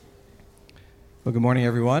Well, good morning,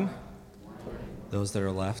 everyone. Those that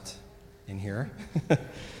are left in here.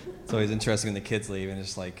 It's always interesting when the kids leave and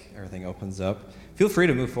just like everything opens up. Feel free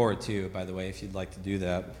to move forward too, by the way, if you'd like to do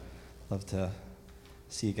that. Love to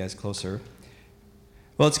see you guys closer.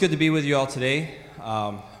 Well, it's good to be with you all today.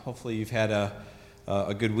 Hopefully you've had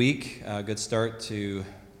a good week, a good start to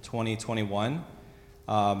 2021.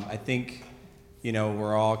 I think,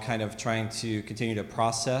 we're all kind of trying to continue to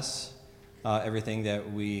process everything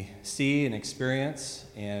that we see and experience,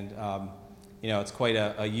 and it's quite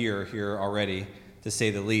a year here already, to say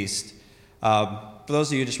the least. For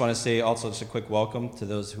those of you, just want to say also just a quick welcome to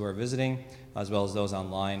those who are visiting, as well as those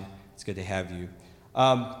online. It's good to have you.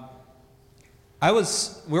 We're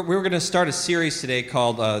going to start a series today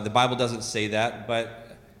called "The Bible Doesn't Say That,"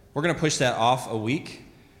 but we're going to push that off a week.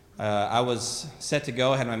 I was set to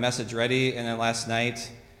go, had my message ready, and then last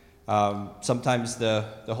night. Sometimes the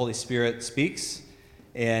Holy Spirit speaks,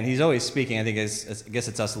 and He's always speaking. I guess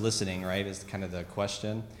it's us listening, right, is kind of the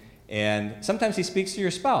question. And sometimes He speaks to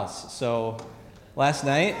your spouse. So last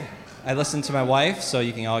night, I listened to my wife, so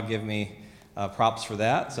you can all give me props for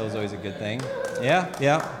that. So it's always a good thing.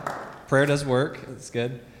 Yeah. Prayer does work. It's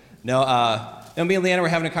good. No, me and Leanna were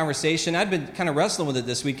having a conversation. I'd been kind of wrestling with it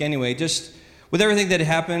this week anyway, just with everything that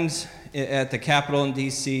happened at the Capitol in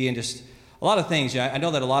D.C. and just a lot of things. I know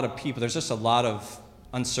that a lot of people, there's just a lot of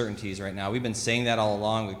uncertainties right now. We've been saying that all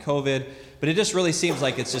along with COVID, but it just really seems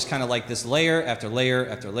like it's just kind of like this layer after layer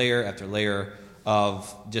after layer after layer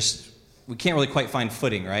of just, we can't really quite find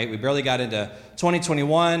footing, right? We barely got into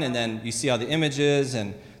 2021, and then you see all the images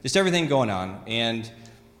and just everything going on. And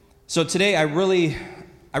so today, I really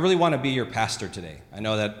want to be your pastor today. I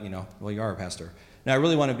know that, you are a pastor. Now, I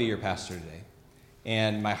really want to be your pastor today.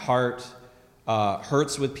 And my heart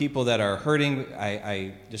hurts with people that are hurting.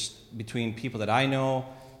 I just between people that I know,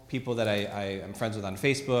 people that I am friends with on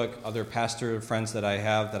Facebook, other pastor friends that I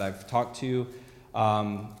have that I've talked to,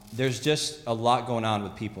 there's just a lot going on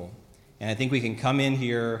with people. And I think we can come in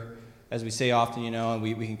here, as we say often, and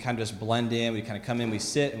we can kind of just blend in. We kind of come in, we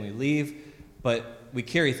sit, and we leave. But we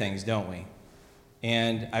carry things, don't we?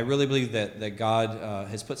 And I really believe that God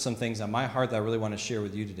has put some things on my heart that I really want to share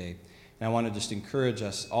with you today. And I want to just encourage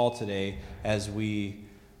us all today as we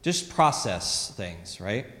just process things,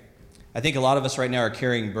 right? I think a lot of us right now are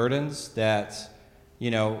carrying burdens that,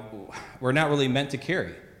 we're not really meant to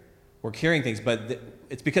carry. We're carrying things, but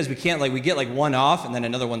it's because we can't, we get one off and then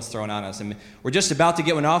another one's thrown on us. And we're just about to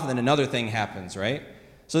get one off and then another thing happens, right?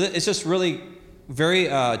 So it's just really very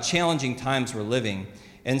challenging times we're living.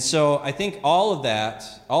 And so I think all of that,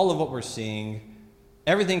 all of what we're seeing,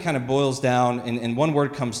 everything kind of boils down, and one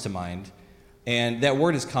word comes to mind, and that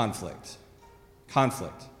word is conflict.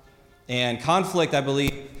 Conflict. And conflict, I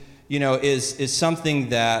believe, is something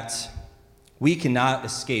that we cannot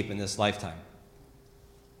escape in this lifetime.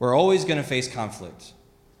 We're always going to face conflict.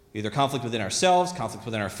 Either conflict within ourselves, conflict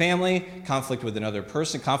within our family, conflict with another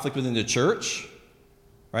person, conflict within the church,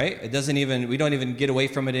 right? We don't even get away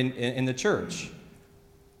from it in the church.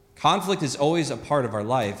 Conflict is always a part of our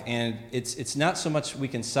life, and it's not so much we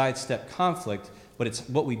can sidestep conflict, but it's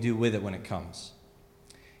what we do with it when it comes.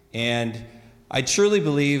 And I truly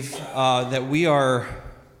believe that we are,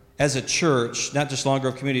 as a church, not just Long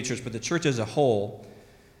Grove Community Church, but the church as a whole,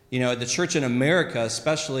 the church in America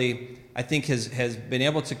especially, I think has been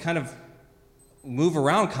able to kind of move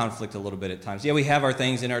around conflict a little bit at times. Yeah, we have our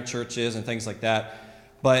things in our churches and things like that,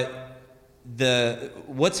 but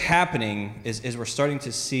what's happening is we're starting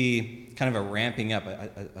to see kind of a ramping up,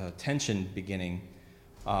 a tension beginning.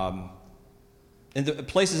 In the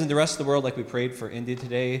places in the rest of the world, like we prayed for India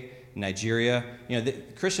today, Nigeria, the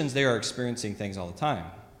Christians there are experiencing things all the time.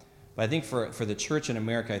 But I think for the church in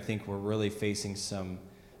America, I think we're really facing some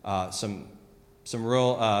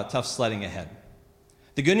real tough sledding ahead.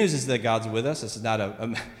 The good news is that God's with us. This is not I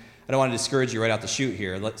don't want to discourage you right out the chute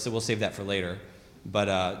here. So we'll save that for later.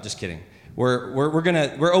 But just kidding. We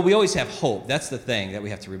always have hope. That's the thing that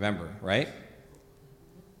we have to remember, right?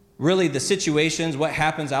 Really, the situations, what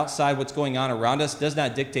happens outside, what's going on around us, does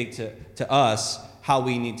not dictate to us how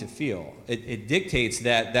we need to feel. It dictates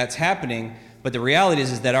that that's happening, but the reality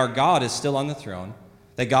is that our God is still on the throne,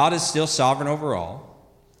 that God is still sovereign over all,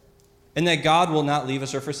 and that God will not leave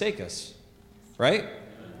us or forsake us, right?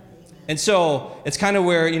 And so it's kind of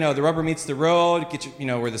where, the rubber meets the road,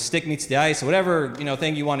 where the stick meets the ice, whatever,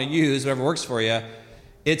 thing you want to use, whatever works for you.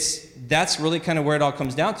 That's really kind of where it all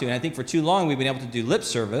comes down to. And I think for too long we've been able to do lip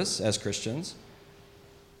service as Christians,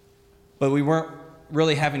 but we weren't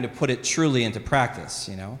really having to put it truly into practice,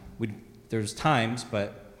 There's times,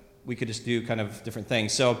 but we could just do kind of different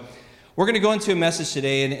things. So We're going to go into a message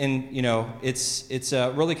today, and it's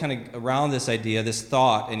really kind of around this idea, this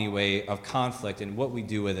thought anyway, of conflict and what we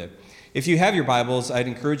do with it. If you have your Bibles, I'd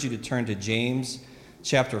encourage you to turn to James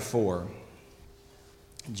chapter 4.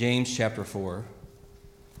 James chapter 4.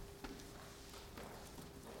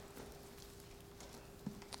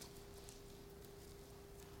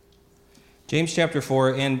 James chapter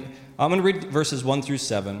 4, and I'm going to read verses 1 through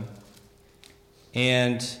 7,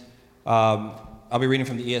 and I'll be reading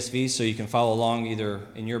from the ESV, so you can follow along either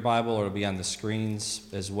in your Bible or it'll be on the screens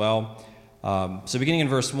as well. So beginning in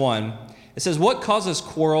verse 1, it says, "What causes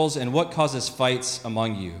quarrels and what causes fights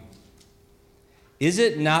among you? Is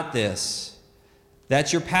it not this,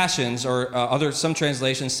 that your passions," or some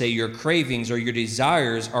translations say your cravings or your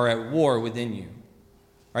desires, "are at war within you?"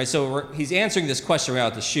 All right, so he's answering this question right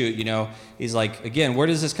out the chute. He's like, again, where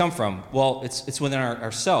does this come from? Well, it's within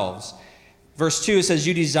ourselves. Verse 2, it says,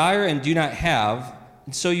 "You desire and do not have,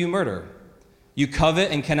 and so you murder. You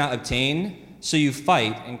covet and cannot obtain, so you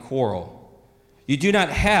fight and quarrel. You do not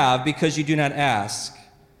have because you do not ask.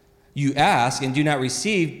 You ask and do not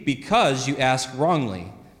receive because you ask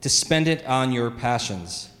wrongly, to spend it on your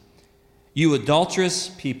passions. You adulterous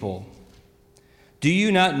people. Do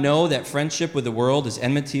you not know that friendship with the world is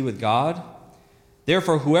enmity with God?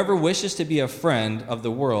 Therefore, whoever wishes to be a friend of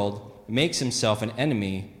the world makes himself an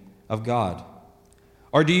enemy of God.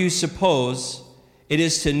 Or do you suppose it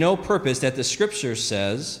is to no purpose that the Scripture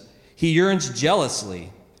says, 'He yearns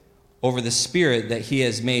jealously over the Spirit that He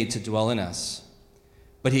has made to dwell in us,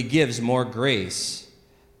 but He gives more grace'?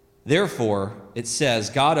 Therefore, it says,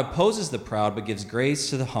 'God opposes the proud, but gives grace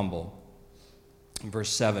to the humble.'" In verse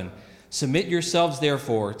 7, "Submit yourselves,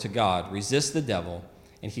 therefore, to God. Resist the devil,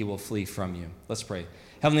 and he will flee from you." Let's pray.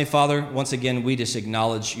 Heavenly Father, once again, we just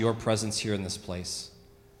acknowledge your presence here in this place.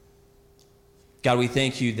 God, we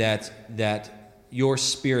thank you that your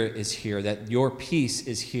Spirit is here, that your peace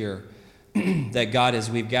is here, that, God, as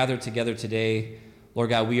we've gathered together today, Lord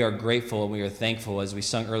God, we are grateful and we are thankful, as we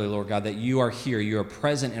sung earlier, Lord God, that you are here, you are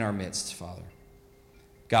present in our midst, Father.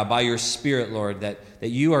 God, by your Spirit, Lord, that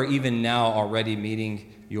you are even now already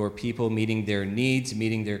meeting your people, meeting their needs,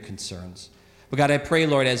 meeting their concerns. But God, I pray,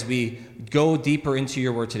 Lord, as we go deeper into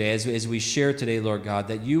your word today, as we share today, Lord God,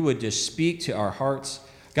 that you would just speak to our hearts.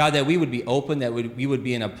 God, that we would be open, that we would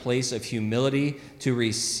be in a place of humility to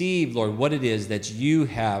receive, Lord, what it is that you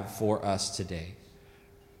have for us today.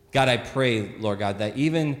 God, I pray, Lord God, that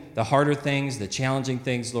even the harder things, the challenging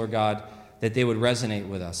things, Lord God, that they would resonate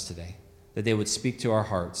with us today, that they would speak to our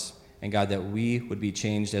hearts, and God, that we would be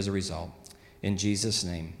changed as a result. In Jesus'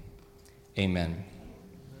 name, amen.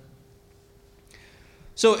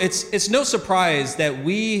 So it's no surprise that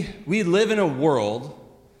we live in a world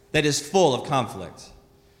that is full of conflict.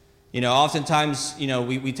 Oftentimes,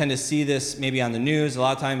 we tend to see this maybe on the news. A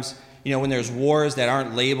lot of times, when there's wars that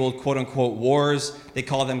aren't labeled quote-unquote wars, they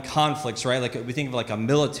call them conflicts, right? Like we think of like a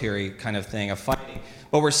military kind of thing, of fighting.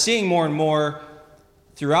 But we're seeing more and more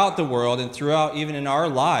throughout the world and throughout even in our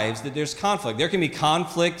lives that there's conflict. There can be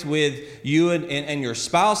conflict with you and your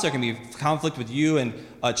spouse. There can be conflict with you and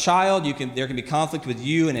a child. There can be conflict with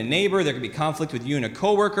you and a neighbor. There can be conflict with you and a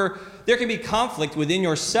coworker. There can be conflict within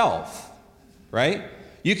yourself, right?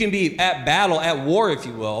 You can be at battle, at war, if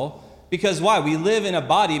you will, because why? We live in a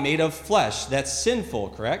body made of flesh that's sinful,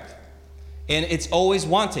 correct? And it's always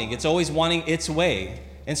wanting. It's always wanting its way.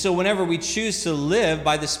 And so whenever we choose to live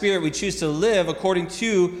by the Spirit, we choose to live according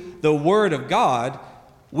to the Word of God,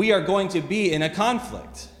 we are going to be in a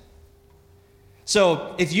conflict.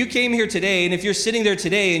 So if you came here today, and if you're sitting there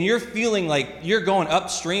today and you're feeling like you're going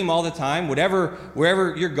upstream all the time,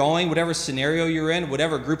 wherever you're going, whatever scenario you're in,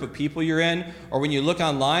 whatever group of people you're in, or when you look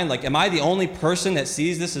online, like, am I the only person that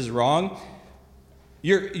sees this as wrong?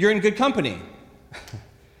 You're in good company.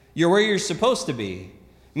 You're where you're supposed to be.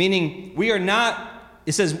 Meaning we are not,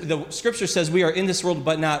 it says, the Scripture says we are in this world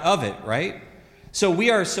but not of it, right? So we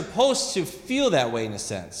are supposed to feel that way in a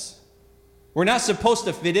sense. We're not supposed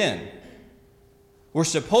to fit in. We're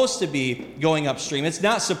supposed to be going upstream. It's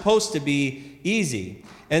not supposed to be easy.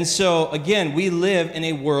 And so, again, we live in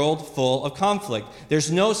a world full of conflict. There's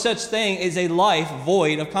no such thing as a life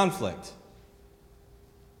void of conflict.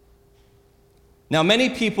 Now, many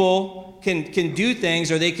people can do things,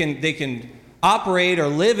 or they can operate or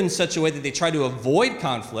live in such a way that they try to avoid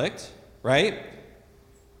conflict, right?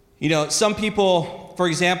 Some people, for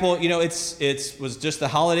example, it was just the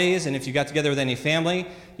holidays, and if you got together with any family,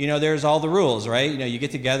 there's all the rules, right? You get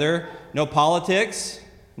together, no politics,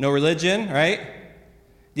 no religion, right?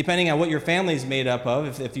 Depending on what your family's made up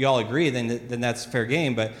of, if you all agree, then that's fair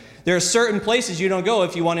game. But there are certain places you don't go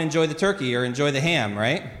if you want to enjoy the turkey or enjoy the ham,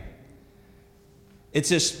 right? It's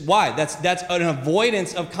just why? That's an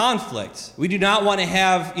avoidance of conflict. We do not want to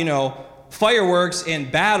have, fireworks and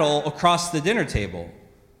battle across the dinner table.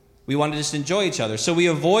 We want to just enjoy each other. So we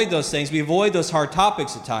avoid those things. We avoid those hard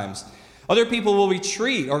topics at times. Other people will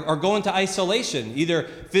retreat or go into isolation, either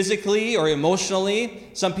physically or emotionally.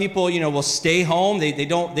 Some people, will stay home. They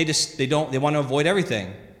want to avoid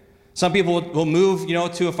everything. Some people will move,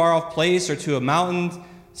 to a far off place or to a mountain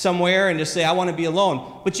somewhere and just say, I want to be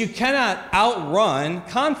alone. But you cannot outrun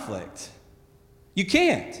conflict. You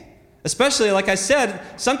can't. Especially, like I said,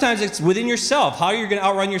 sometimes it's within yourself. How are you going to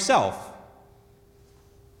outrun yourself?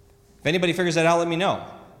 If anybody figures that out, let me know.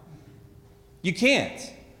 You can't.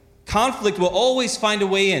 Conflict will always find a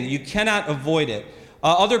way in. You cannot avoid it.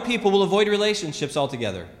 Other people will avoid relationships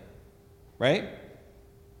altogether, right?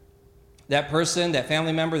 That person, that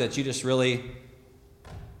family member that you just really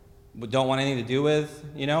don't want anything to do with,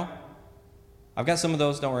 I've got some of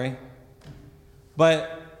those, don't worry.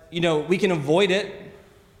 But, we can avoid it.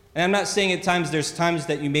 And I'm not saying there's times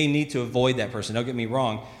that you may need to avoid that person, don't get me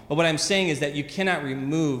wrong. But what I'm saying is that you cannot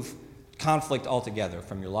remove conflict altogether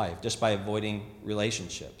from your life just by avoiding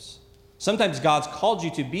relationships. Sometimes God's called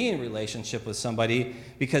you to be in relationship with somebody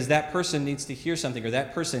because that person needs to hear something or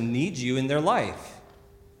that person needs you in their life,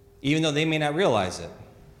 even though they may not realize it.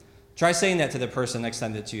 Try saying that to the person next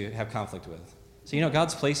time that you have conflict with. So,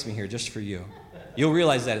 God's placed me here just for you. You'll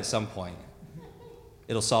realize that at some point.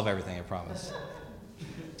 It'll solve everything, I promise.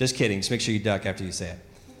 Just kidding. Just make sure you duck after you say it.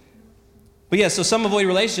 But yeah, so some avoid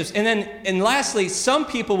relationships. And lastly, some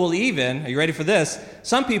people will even, are you ready for this?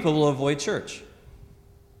 Some people will avoid church.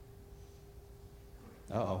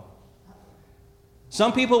 Uh-oh.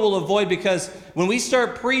 Some people will avoid because when we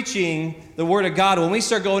start preaching the Word of God, when we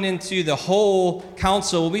start going into the whole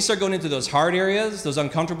counsel, when we start going into those hard areas, those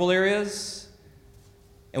uncomfortable areas,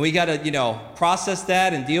 and we got to, process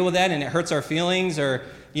that and deal with that, and it hurts our feelings, or,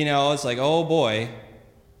 it's like, oh boy.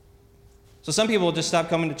 So some people will just stop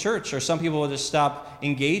coming to church, or some people will just stop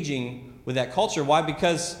engaging with that culture. Why?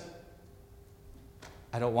 Because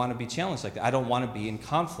I don't want to be challenged like that. I don't want to be in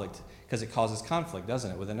conflict, because it causes conflict,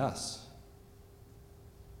 doesn't it, within us?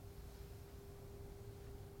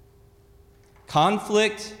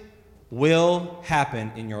 Conflict will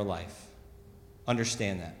happen in your life.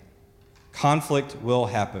 Understand that. Conflict will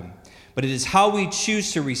happen. But it is how we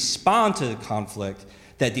choose to respond to the conflict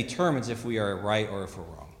that determines if we are right or if we're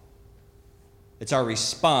wrong. It's our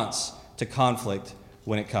response to conflict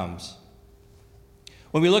when it comes.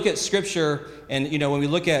 When we look at Scripture and, when we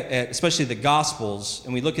look at especially the Gospels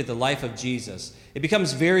and we look at the life of Jesus, it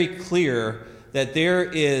becomes very clear that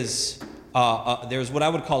there's what I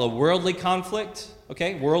would call a worldly conflict,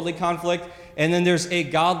 okay? Worldly conflict. And then there's a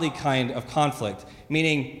godly kind of conflict,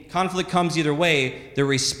 meaning conflict comes either way. The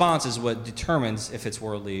response is what determines if it's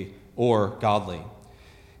worldly or godly.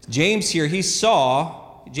 James here,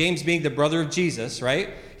 James being the brother of Jesus, right?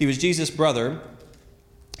 He was Jesus' brother.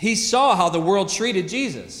 He saw how the world treated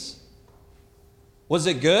Jesus. Was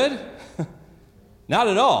it good? Not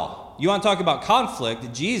at all. You want to talk about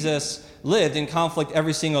conflict? Jesus lived in conflict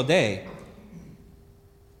every single day.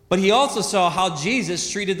 But he also saw how Jesus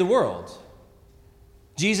treated the world.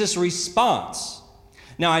 Jesus' response.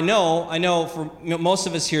 Now, I know for most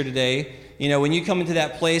of us here today, when you come into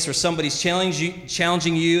that place where somebody's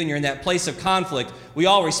challenging you and you're in that place of conflict, we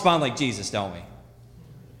all respond like Jesus, don't we?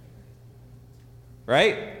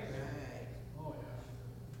 Right?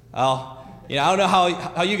 Well, I don't know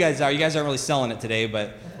how you guys are. You guys aren't really selling it today,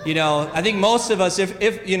 but, I think most of us,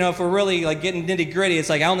 if we're really like getting nitty gritty, it's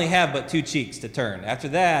like I only have but two cheeks to turn. After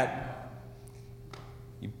that,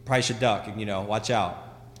 you probably should duck and, watch out.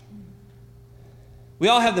 We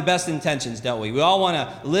all have the best intentions, don't we? We all want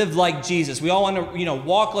to live like Jesus. We all want to,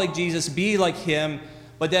 walk like Jesus, be like him.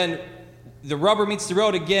 But then the rubber meets the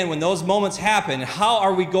road again when those moments happen. How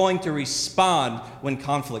are we going to respond when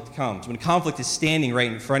conflict comes? When conflict is standing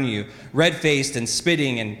right in front of you, red-faced and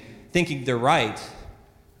spitting and thinking they're right.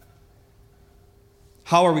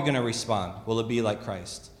 How are we going to respond? Will it be like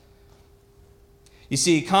Christ? You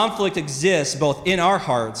see, conflict exists both in our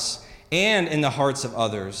hearts and in the hearts of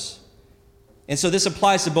others. And so this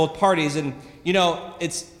applies to both parties. And,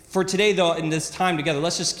 it's for today, though, in this time together,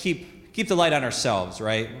 let's just keep the light on ourselves,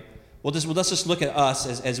 right? Let's just look at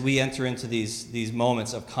us as we enter into these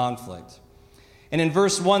moments of conflict. And in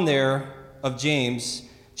verse 1 there of James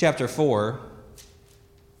chapter 4,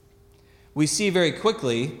 we see very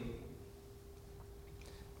quickly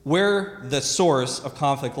where the source of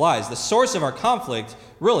conflict lies. The source of our conflict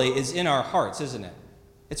really is in our hearts, isn't it?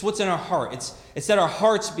 It's what's in our heart. It's that our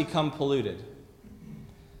hearts become polluted.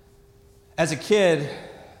 As a kid,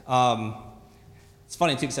 It's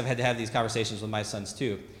funny, too, because I've had to have these conversations with my sons,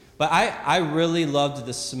 too. But I really loved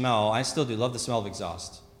the smell. I still do love the smell of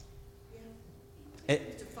exhaust. Yeah. We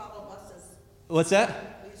used to follow buses. What's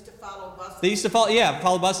that? We used to follow buses. They used to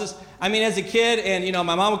follow buses. I mean, as a kid, and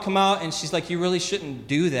my mom would come out and she's like, "You really shouldn't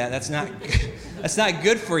do that. That's not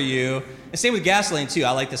good for you." And same with gasoline too.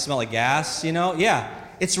 I like the smell of gas. Yeah,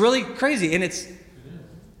 it's really crazy,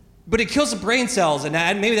 but it kills the brain cells,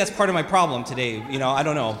 and maybe that's part of my problem today. I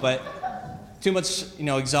don't know, but too much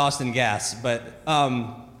exhaust and gas. But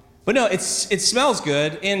no, it smells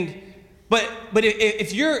good, but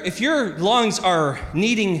if your lungs are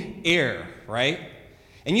needing air, right?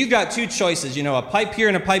 And you've got two choices, a pipe here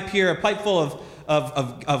and a pipe here, a pipe full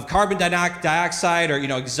of carbon dioxide or,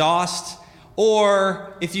 exhaust,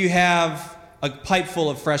 or if you have a pipe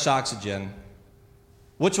full of fresh oxygen,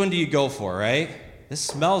 which one do you go for, right? This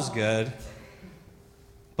smells good,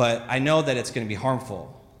 but I know that it's going to be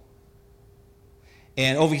harmful.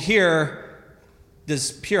 And over here,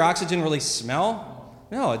 does pure oxygen really smell?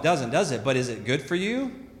 No, it doesn't, does it? But is it good for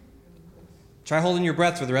you? Try holding your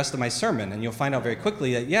breath for the rest of my sermon, and you'll find out very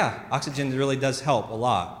quickly that, yeah, oxygen really does help a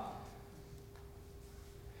lot.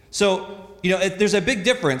 So, there's a big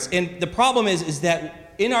difference, and the problem is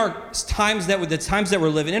that in our times that we're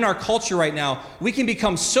living, in our culture right now, we can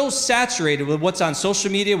become so saturated with what's on social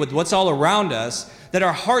media, with what's all around us, that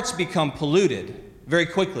our hearts become polluted very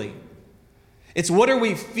quickly. It's what are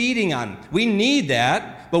we feeding on? We need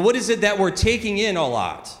that, but what is it that we're taking in a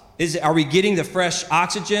lot? Are we getting the fresh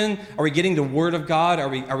oxygen? Are we getting the Word of God?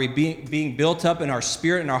 Are we being built up in our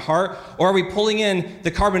spirit and our heart? Or are we pulling in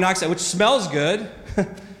the carbon dioxide, which smells good,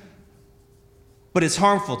 but it's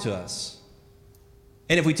harmful to us?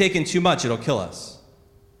 And if we take in too much, it'll kill us.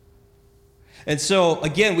 And so,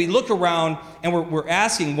 again, we look around and we're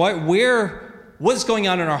asking, what's going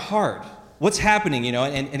on in our heart? What's happening,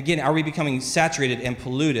 and again, are we becoming saturated and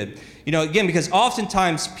polluted? Again, because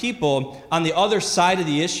oftentimes people on the other side of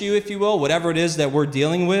the issue, if you will, whatever it is that we're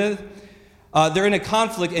dealing with, they're in a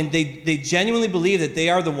conflict and they genuinely believe that they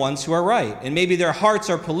are the ones who are right. And maybe their hearts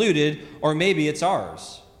are polluted, or maybe it's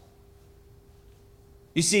ours.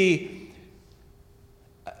 You see,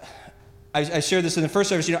 I shared this in the first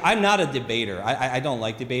service, I'm not a debater. I don't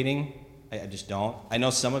like debating. I just don't. I know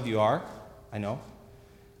some of you are. I know.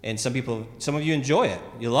 And some of you enjoy it.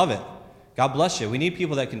 You love it. God bless you. We need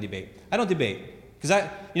people that can debate. I don't debate. Because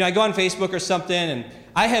I go on Facebook or something, and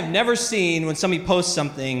I have never seen when somebody posts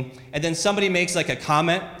something, and then somebody makes like a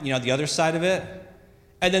comment, the other side of it,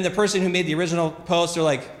 and then the person who made the original post are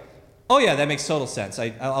like, "Oh yeah, that makes total sense.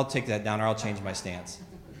 I'll take that down, or I'll change my stance."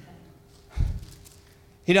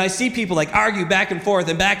 I see people like argue back and forth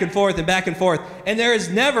and back and forth and back and forth, and there is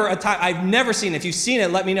never a time, I've never seen it. If you've seen it,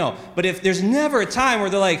 let me know. But if there's never a time where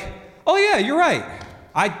they're like, "Oh yeah, you're right.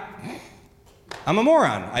 I'm a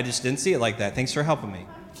moron. I just didn't see it like that. Thanks for helping me."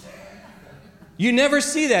 You never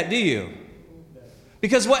see that, do you?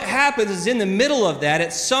 Because what happens is in the middle of that,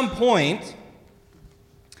 at some point,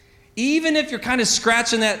 even if you're kind of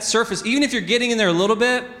scratching that surface, even if you're getting in there a little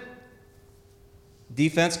bit,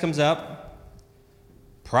 defense comes up.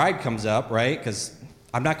 Pride comes up, right? Because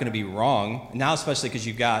I'm not going to be wrong. Now, especially because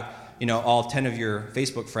you've got, all 10 of your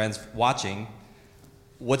Facebook friends watching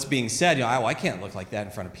what's being said. I can't look like that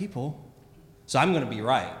in front of people. So I'm going to be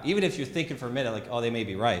right. Even if you're thinking for a minute, like, oh, they may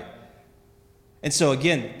be right. And so,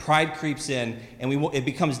 again, pride creeps in, and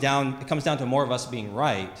it comes down to more of us being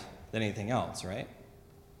right than anything else, right?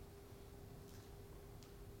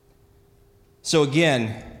 So,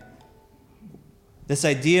 again, this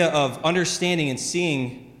idea of understanding and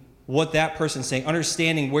seeing what that person's saying,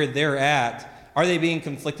 understanding where they're at, are they being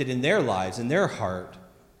conflicted in their lives, in their heart?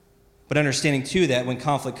 But understanding, too, that when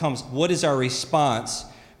conflict comes, what is our response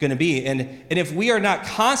going to be? And if we are not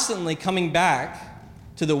constantly coming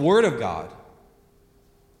back to the Word of God,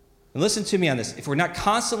 and listen to me on this, if we're not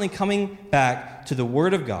constantly coming back to the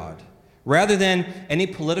Word of God, rather than any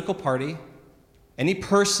political party, any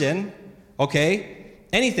person, okay,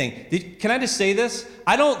 anything. Can I just say this?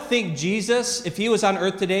 I don't think Jesus, if he was on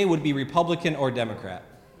earth today, would be Republican or Democrat.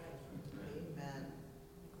 Amen.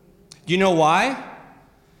 Do you know why?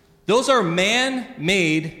 Those are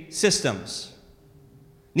man-made systems.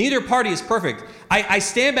 Neither party is perfect. I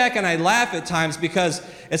stand back and I laugh at times because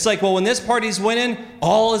it's like, well, when this party's winning,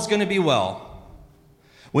 all is going to be well.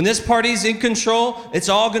 When this party's in control, it's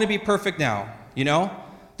all going to be perfect now,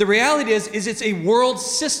 The reality is it's a world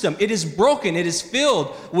system. It is broken. It is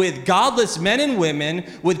filled with godless men and women,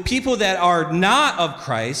 with people that are not of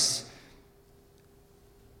Christ.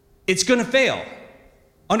 It's going to fail.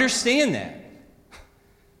 Understand that.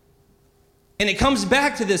 And it comes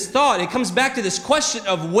back to this thought. It comes back to this question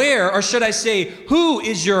of where, or should I say, who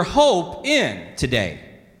is your hope in today?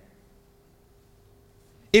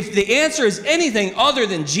 If the answer is anything other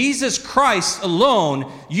than Jesus Christ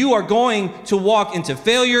alone, you are going to walk into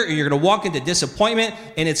failure, and you're going to walk into disappointment,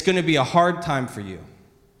 and it's going to be a hard time for you.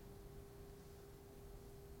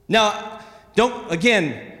 Now,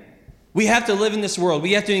 we have to live in this world.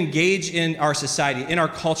 We have to engage in our society, in our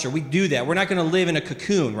culture. We do that. We're not going to live in a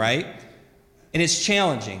cocoon, right? And it's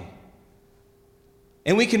challenging.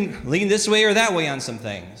 And we can lean this way or that way on some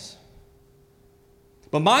things.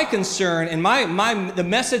 But my concern and the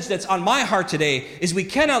message that's on my heart today is we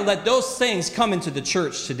cannot let those things come into the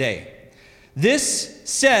church today. This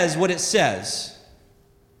says what it says.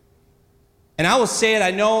 And I will say it,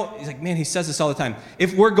 I know, he's like, man, he says this all the time.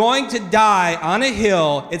 If we're going to die on a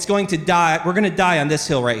hill, we're going to die on this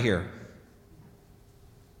hill right here.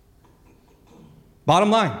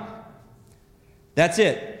 Bottom line. That's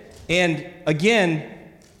it. And again,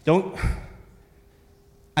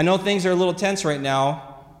 I know things are a little tense right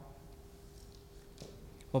now.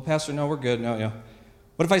 Well, Pastor, no, we're good. No.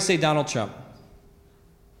 What if I say Donald Trump?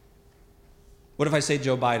 What if I say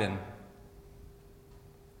Joe Biden?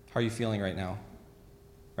 How are you feeling right now?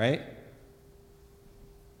 Right?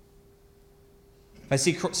 If I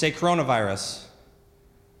say coronavirus,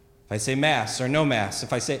 if I say masks or no masks,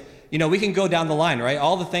 if I say, we can go down the line, right?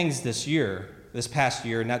 All the things this past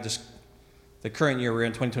year, not just the current year we're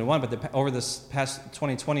in 2021, but over this past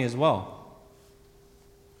 2020 as well.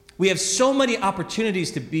 We have so many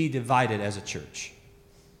opportunities to be divided as a church.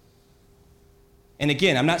 And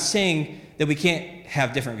again, I'm not saying that we can't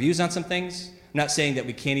have different views on some things. I'm not saying that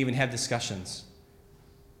we can't even have discussions.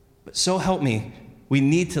 But so help me, we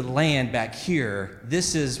need to land back here.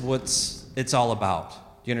 This is what it's all about.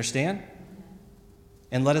 Do you understand?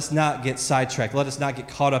 And let us not get sidetracked. Let us not get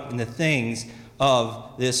caught up in the things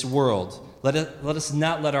of this world. Let us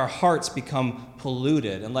not let our hearts become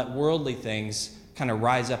polluted and let worldly things kind of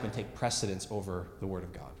rise up and take precedence over the Word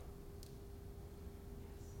of God.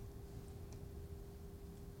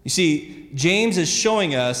 You see, James is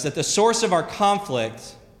showing us that the source of our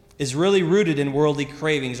conflict is really rooted in worldly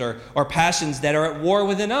cravings or passions that are at war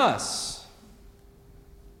within us.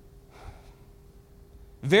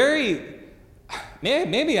 Maybe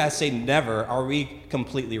I say never are we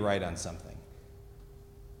completely right on something.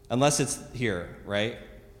 Unless it's here, right?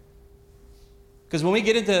 Because when we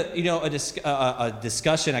get into, a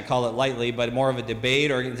discussion, I call it lightly, but more of a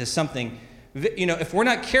debate or into something, if we're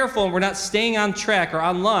not careful and we're not staying on track or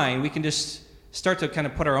online, we can just start to kind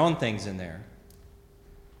of put our own things in there.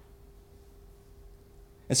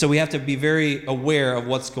 And so we have to be very aware of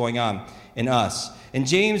what's going on in us. And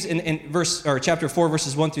James, in chapter 4,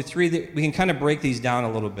 verses 1 through 3, we can kind of break these down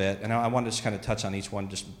a little bit, and I want to just kind of touch on each one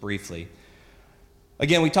just briefly.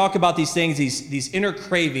 Again, we talk about these things, these inner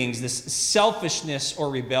cravings, this selfishness or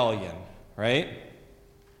rebellion, right?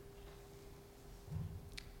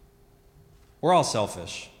 We're all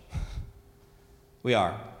selfish. We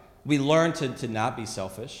are. We learn to not be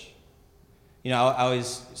selfish. I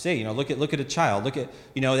always say, look at a child. Look at,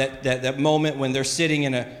 that moment when they're sitting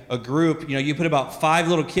in a group. You put about 5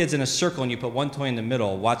 little kids in a circle and you put one toy in the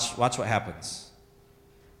middle. Watch what happens.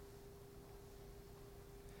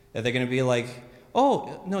 Are they going to be like,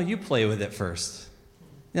 oh, no, you play with it first.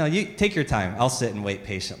 You take your time. I'll sit and wait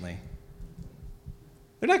patiently.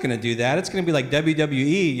 They're not going to do that. It's going to be like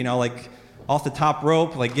WWE, like off the top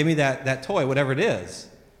rope, like give me that toy, whatever it is.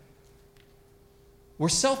 We're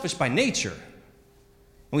selfish by nature.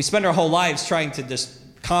 And we spend our whole lives trying to just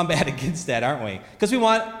combat against that, aren't we? Because we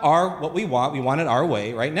want what we want. We want it our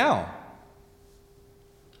way right now.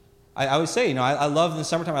 I always say, I love in the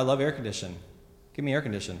summertime, I love air conditioning. Give me air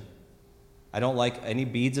conditioning. I don't like any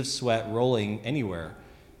beads of sweat rolling anywhere.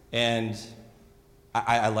 And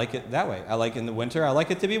I like it that way. I like in the winter, I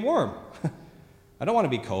like it to be warm. I don't want to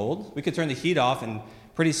be cold. We could turn the heat off and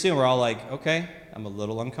pretty soon we're all like, okay, I'm a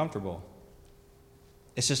little uncomfortable.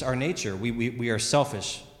 It's just our nature. We are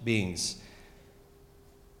selfish beings.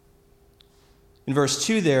 In verse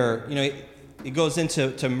 2 there, it goes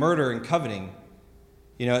into murder and coveting.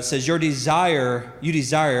 It says, you desire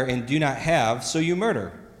and do not have, so you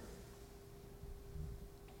murder.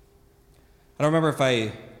 I don't remember if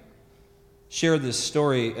I shared this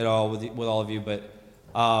story at all with all of you, but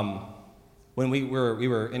when we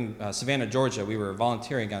were in Savannah, Georgia, we were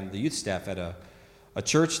volunteering on the youth staff at a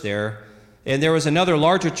church there, and there was another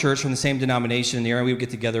larger church from the same denomination in the area. We would get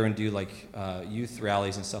together and do youth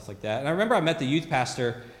rallies and stuff like that. And I remember I met the youth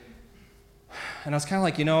pastor, and I was kind of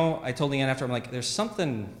like, I told Leanne after, I'm like, there's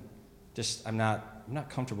something, just I'm not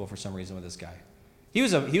comfortable for some reason with this guy. He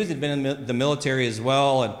was had been in the military as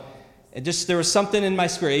well, and it just, there was something in my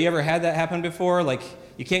spirit. You ever had that happen before? Like,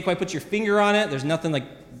 you can't quite put your finger on it. There's nothing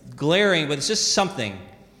like glaring, but it's just something.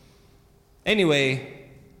 Anyway,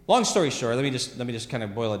 long story short, let me just kind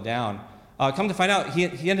of boil it down. Come to find out,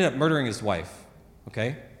 he ended up murdering his wife.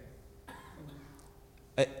 Okay?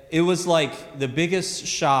 It was like the biggest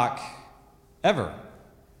shock ever.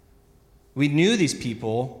 We knew these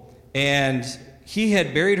people, and he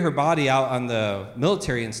had buried her body out on the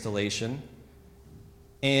military installation.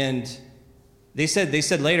 And they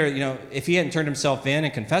said later, if he hadn't turned himself in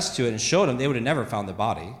and confessed to it and showed them, they would have never found the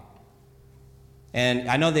body. And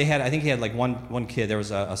I know I think he had like one kid. There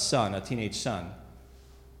was a son, a teenage son.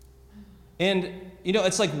 And,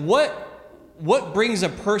 it's like, what brings a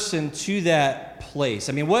person to that place?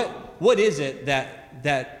 I mean, what is it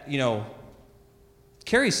that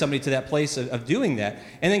carries somebody to that place of doing that?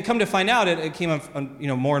 And then come to find out, it came up,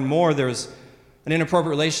 more and more. There was an inappropriate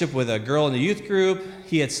relationship with a girl in the youth group.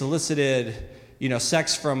 He had solicited,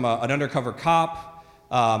 sex from an undercover cop,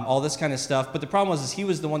 all this kind of stuff. But the problem was he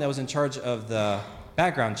was the one that was in charge of the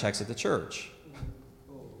background checks at the church.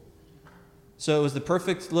 So it was the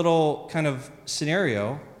perfect little kind of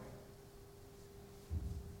scenario.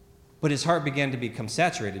 But his heart began to become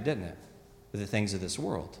saturated, didn't it, with the things of this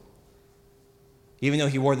world? Even though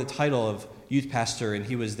he wore the title of youth pastor and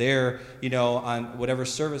he was there, on whatever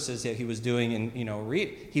services that he was doing, and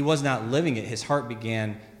he was not living it. His heart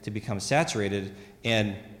began to become saturated,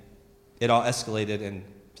 and it all escalated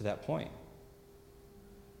to that point.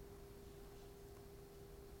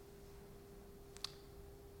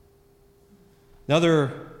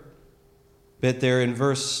 Another bit there in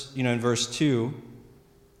verse 2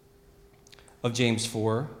 of James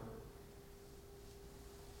 4.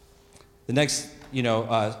 The next,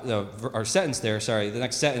 our sentence there, the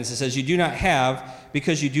next sentence, it says, "You do not have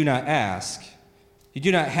because you do not ask. You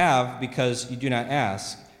do not have because you do not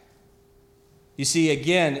ask." You see,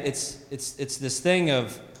 again, it's this thing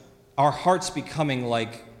of our hearts becoming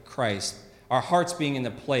like Christ, our hearts being in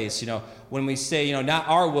the place, when we say, not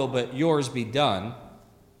our will, but yours be done.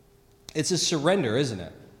 It's a surrender, isn't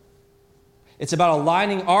it? It's about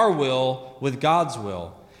aligning our will with God's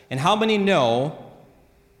will. And how many know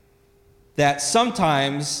that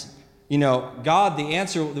sometimes, God, the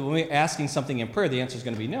answer, when we're asking something in prayer, the answer is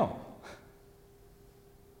going to be no.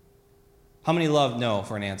 How many love no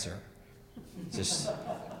for an answer? Just,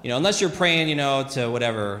 unless you're praying, to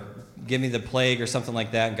whatever, give me the plague or something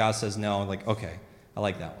like that, and God says no, like, okay, I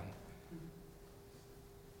like that one.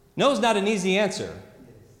 No is not an easy answer.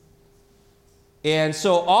 And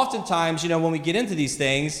so oftentimes, when we get into these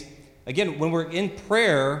things, again, when we're in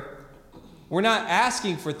prayer, we're not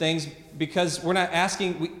asking for things because we're not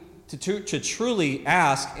asking to truly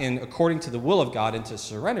ask in according to the will of God and to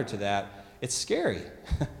surrender to that. It's scary.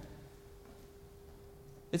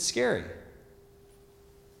 It's scary.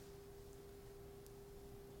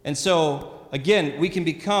 And so, again, we can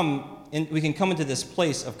come into this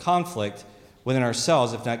place of conflict within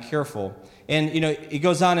ourselves if not careful. And, it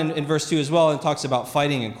goes on in verse 2 as well and talks about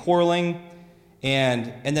fighting and quarreling.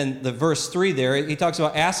 And then the verse 3 there, he talks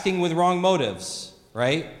about asking with wrong motives,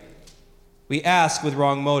 right? We ask with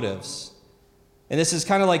wrong motives. And this is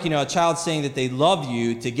kind of like, a child saying that they love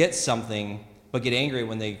you to get something, but get angry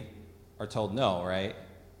when they are told no, right?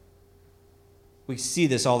 We see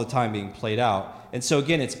this all the time being played out. And so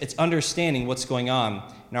again, it's understanding what's going on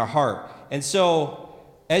in our heart. And so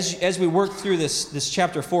as we work through this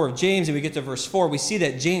chapter 4 of James and we get to verse 4, we see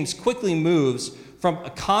that James quickly moves from a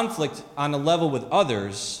conflict on a level with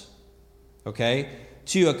others, okay,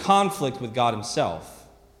 to a conflict with God himself.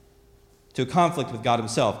 To a conflict with God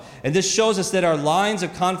himself. And this shows us that our lines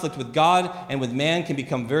of conflict with God and with man can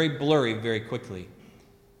become very blurry very quickly.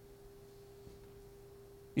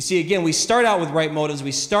 You see, again, we start out with right motives.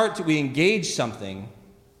 We engage something.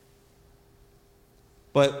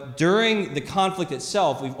 But during the conflict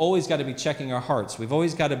itself, we've always got to be checking our hearts. We've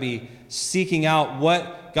always got to be seeking out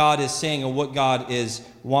what God is saying and what God is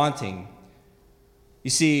wanting. You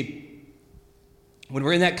see, when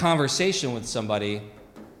we're in that conversation with somebody,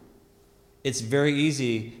 it's very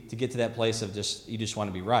easy to get to that place of you just want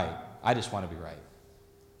to be right. I just want to be right.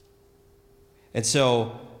 And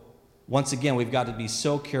so, once again, we've got to be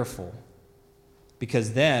so careful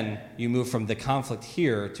because then you move from the conflict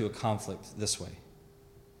here to a conflict this way.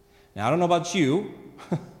 Now, I don't know about you,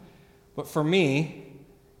 but for me,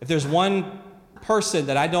 if there's one person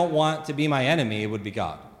that I don't want to be my enemy, it would be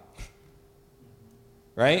God.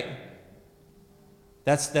 Right?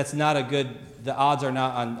 That's not a good, the odds are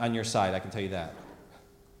not on your side, I can tell you that.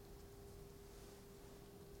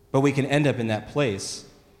 But we can end up in that place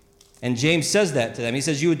And James says that to them. He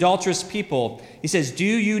says, you adulterous people, he says, do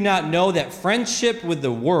you not know that friendship with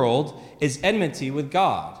the world is enmity with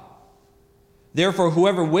God? Therefore,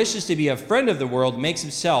 whoever wishes to be a friend of the world makes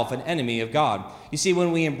himself an enemy of God. You see,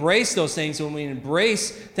 when we embrace those things, when we embrace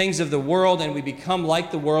things of the world and we become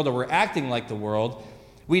like the world or we're acting like the world,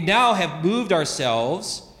 we now have moved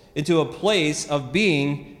ourselves into a place of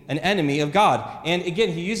being an enemy of God. And again,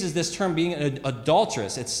 he uses this term being an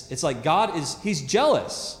adulteress. It's like God he's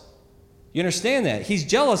jealous. You understand that? He's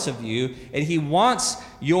jealous of you, and he wants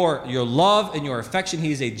your love and your affection.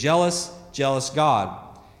 He is a jealous God.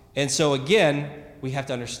 And so again, we have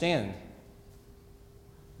to understand.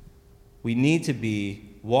 We need to be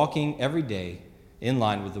walking every day in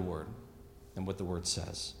line with the Word and what the Word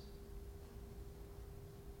says.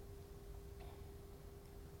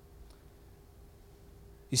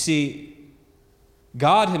 You see,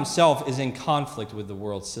 God himself is in conflict with the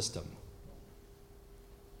world system.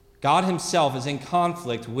 God himself is in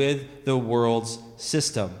conflict with the world's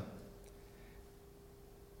system.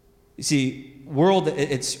 You see, world,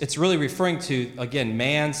 it's really referring to, again,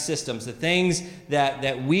 man's systems, the things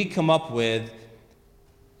that we come up with,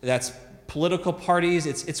 that's political parties,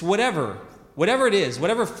 it's whatever it is,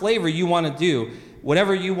 whatever flavor you want to do,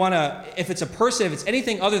 whatever you want to, if it's a person, if it's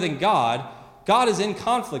anything other than God, God is in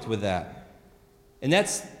conflict with that. And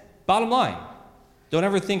that's bottom line. Don't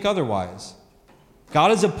ever think otherwise.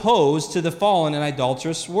 God is opposed to the fallen and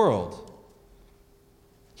idolatrous world.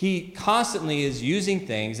 He constantly is using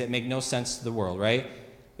things that make no sense to the world, right?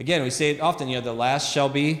 Again, we say it often, the last shall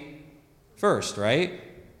be first, right?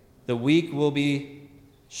 The weak will be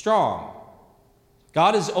strong.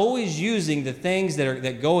 God is always using the things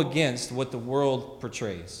that go against what the world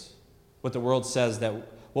portrays, what the world says that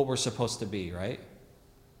what we're supposed to be, right?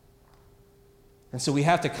 And so we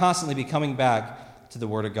have to constantly be coming back to the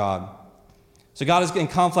Word of God. So God is in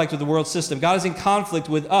conflict with the world system. God is in conflict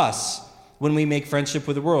with us when we make friendship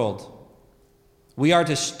with the world. We are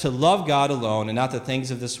to love God alone and not the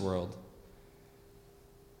things of this world.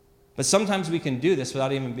 But sometimes we can do this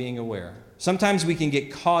without even being aware. Sometimes we can get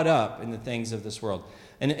caught up in the things of this world.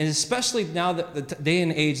 And especially now, the day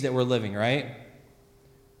and age that we're living, right?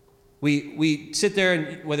 We sit there,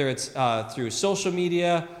 and whether it's through social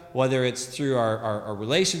media, whether it's through our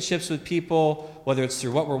relationships with people, whether it's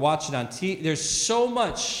through what we're watching on TV, there's so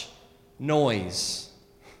much noise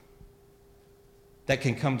that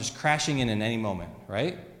can come just crashing in any moment,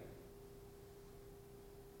 right?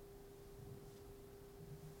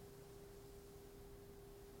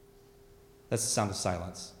 That's the sound of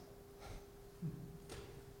silence.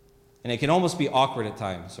 And it can almost be awkward at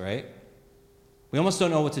times, right? We almost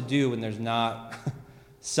don't know what to do when there's not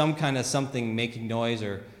some kind of something making noise,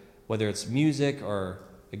 or whether it's music, or,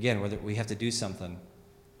 again, whether we have to do something.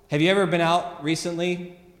 Have you ever been out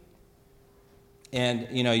recently and,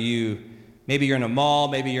 maybe you're in a mall,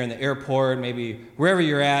 maybe you're in the airport, maybe wherever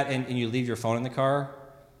you're at, and you leave your phone in the car,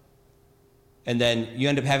 and then you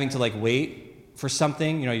end up having to, wait for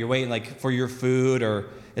something? You're waiting, for your food, or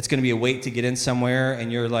it's going to be a wait to get in somewhere,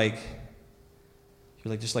 and you're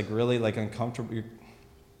just really uncomfortable.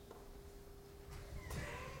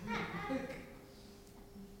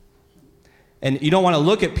 And you don't want to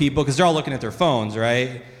look at people because they're all looking at their phones,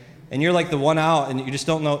 right? And you're the one out, and you just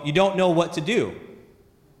don't know what to do.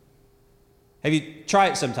 Have you tried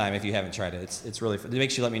it sometime? If you haven't tried it, it's really fun.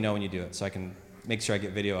 Make sure you let me know when you do it so I can make sure I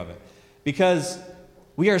get video of it. Because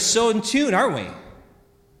we are so in tune, aren't we?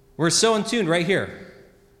 We're so in tune right here.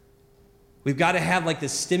 We've got to have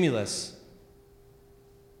this stimulus.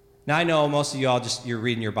 Now I know most of you all you're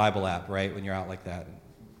reading your Bible app, right, when you're out like that.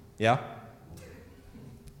 Yeah?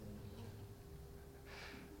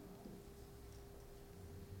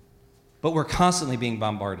 But we're constantly being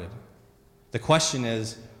bombarded. The question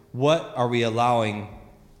is, what are we allowing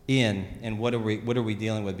in, and what are we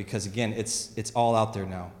dealing with? Because again, it's all out there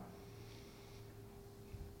now.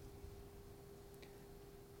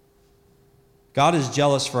 God is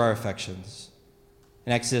jealous for our affections.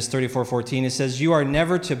 In Exodus 34:14, it says, "You are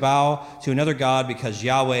never to bow to another god, because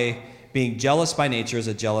Yahweh, being jealous by nature, is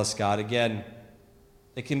a jealous God." Again,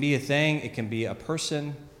 it can be a thing, it can be a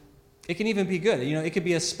person, it can even be good. It could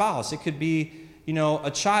be a spouse, it could be,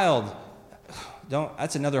 a child.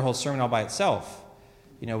 That's another whole sermon all by itself.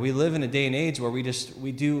 We live in a day and age where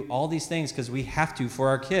we do all these things because we have to for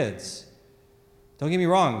our kids. Don't get me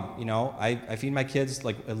wrong, I feed my kids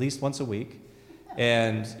at least once a week,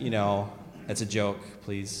 and that's a joke,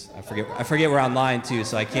 please. I forget we're online too,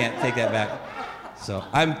 so I can't take that back. So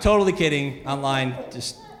I'm totally kidding. Online,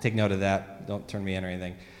 just take note of that. Don't turn me in or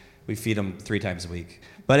anything. We feed them 3 times a week.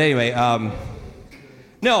 But anyway,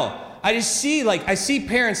 no. I see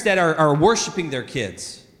parents that are worshiping their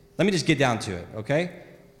kids. Let me just get down to it, okay?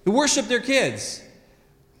 Who worship their kids.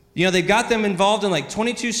 You know, they got them involved in like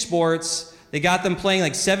 22 sports. They got them playing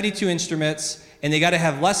like 72 instruments, and they got to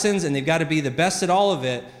have lessons, and they've got to be the best at all of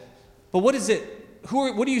it. But what is it?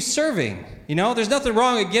 What are you serving? You know, there's nothing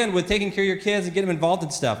wrong, again, with taking care of your kids and getting them involved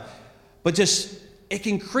in stuff. But just, it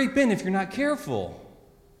can creep in if you're not careful.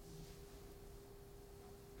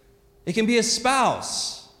 It can be a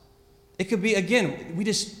spouse. It could be, again,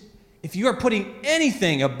 if you are putting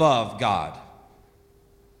anything above God,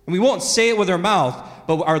 and we won't say it with our mouth,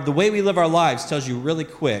 but the way we live our lives tells you really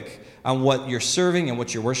quick on what you're serving and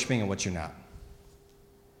what you're worshiping and what you're not.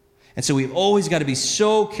 And so we've always got to be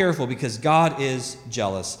so careful because God is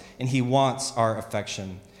jealous and he wants our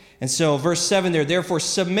affection. And so verse 7 there, therefore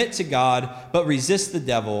submit to God, but resist the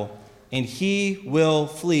devil, and he will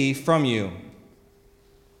flee from you.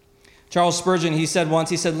 Charles Spurgeon, he said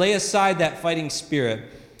once, lay aside that fighting spirit,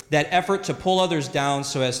 that effort to pull others down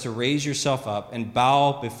so as to raise yourself up and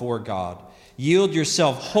bow before God. Yield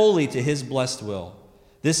yourself wholly to his blessed will.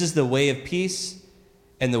 This is the way of peace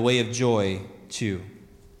and the way of joy too.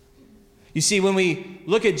 You see, when we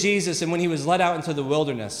look at Jesus and when he was led out into the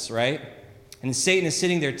wilderness, right? And Satan is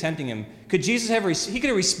sitting there tempting him. Could Jesus he could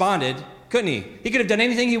have responded, couldn't he? He could have done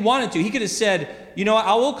anything he wanted to. He could have said, you know what,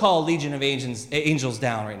 I will call a legion of angels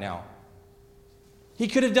down right now. He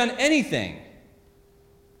could have done anything.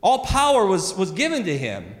 All power was given to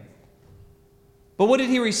him. But what did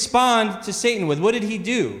he respond to Satan with? What did he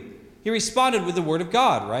do? He responded with the word of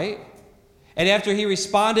God, right? And after he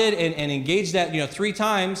responded and engaged that 3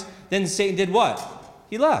 times, then Satan did what?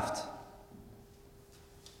 He left.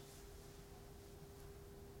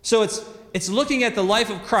 So it's looking at the life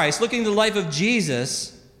of Christ, looking at the life of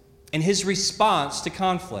Jesus, and his response to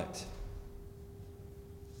conflict.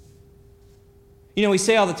 You know, we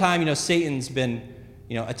say all the time, Satan's been,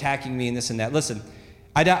 attacking me and this and that. Listen,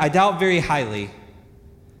 I doubt very highly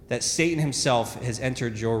that Satan himself has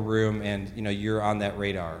entered your room and, you're on that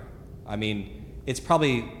radar. I mean, it's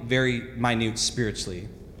probably very minute spiritually,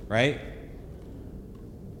 right?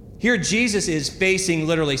 Here Jesus is facing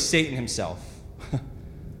literally Satan himself.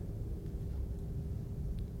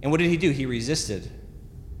 And what did he do? He resisted.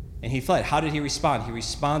 And he fled. How did he respond? He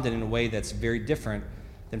responded in a way that's very different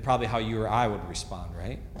than probably how you or I would respond,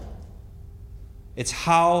 right? It's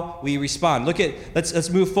how we respond. Let's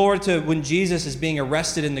move forward to when Jesus is being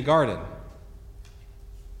arrested in the garden.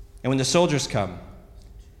 And when the soldiers come,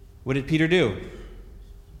 what did Peter do?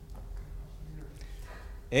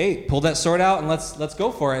 Hey, pull that sword out and let's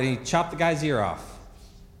go for it. And he chopped the guy's ear off.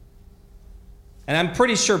 And I'm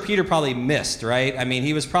pretty sure Peter probably missed, right? I mean,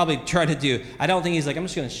 he was probably trying to do, I don't think he's like, I'm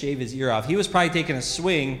just going to shave his ear off. He was probably taking a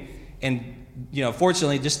swing and,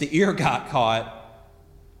 fortunately, just the ear got caught.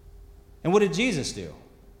 And what did Jesus do?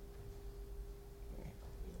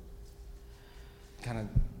 Kind of,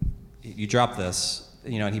 you drop this,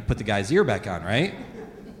 and he put the guy's ear back on, right?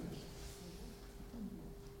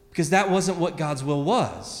 Because that wasn't what God's will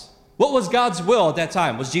was. What was God's will at that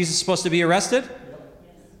time? Was Jesus supposed to be arrested?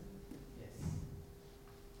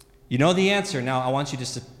 You know the answer. Now, I want you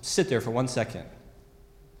just to sit there for 1 second.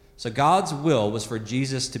 So God's will was for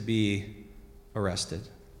Jesus to be arrested.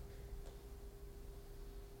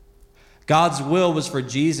 God's will was for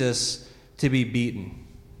Jesus to be beaten.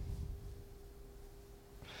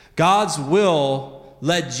 God's will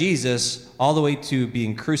led Jesus all the way to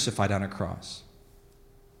being crucified on a cross.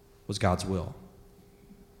 Was God's will.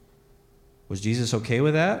 Was Jesus okay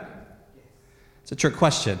with that? It's a trick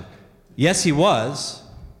question. Yes, he was.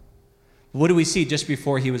 What do we see just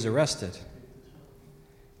before he was arrested?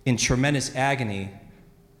 In tremendous agony,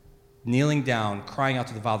 kneeling down, crying out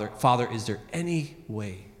to the Father, Father, is there any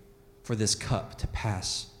way for this cup to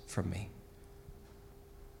pass from me?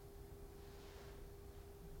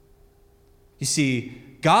 You see,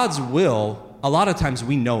 God's will, a lot of times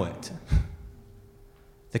we know it.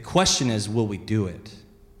 The question is, will we do it?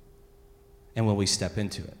 And will we step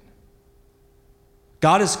into it?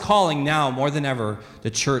 God is calling now more than ever the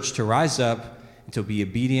church to rise up and to be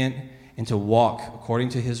obedient and to walk according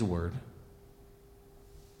to his word.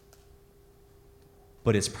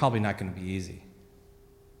 But it's probably not going to be easy.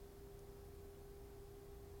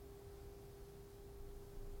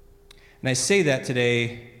 And I say that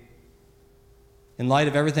today in light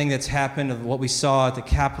of everything that's happened, of what we saw at the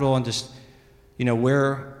Capitol, and just,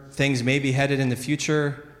 where things may be headed in the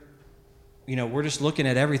future. We're just looking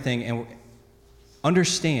at everything and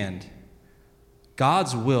understand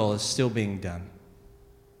God's will is still being done.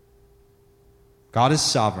 God is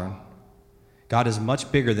sovereign. God is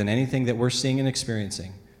much bigger than anything that we're seeing and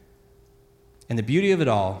experiencing. And the beauty of it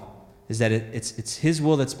all is that it's his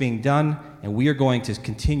will that's being done, and we are going to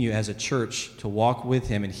continue as a church to walk with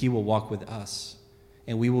him, and he will walk with us,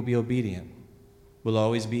 and we will be obedient. Will it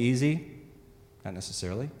always be easy? Not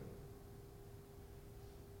necessarily.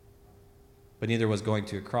 But neither was going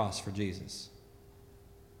to a cross for Jesus.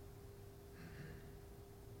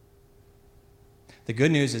 The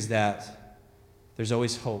good news is that there's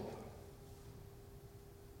always hope.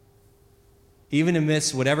 Even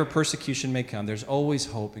amidst whatever persecution may come, there's always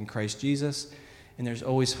hope in Christ Jesus, and there's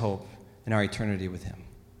always hope in our eternity with him.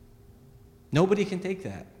 Nobody can take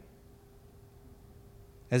that.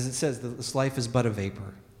 As it says, this life is but a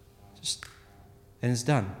vapor. And it's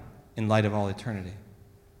done in light of all eternity.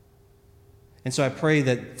 And so I pray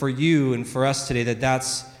that for you and for us today,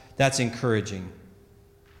 that's encouraging.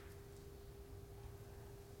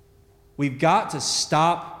 We've got to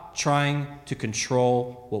stop trying to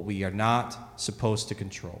control what we are not supposed to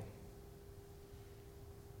control.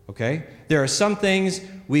 Okay? There are some things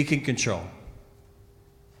we can control.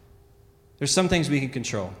 There's some things we can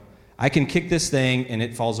control. I can kick this thing and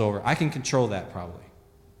it falls over. I can control that probably.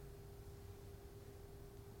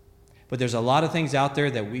 But there's a lot of things out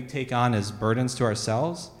there that we take on as burdens to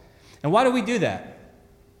ourselves. And why do we do that?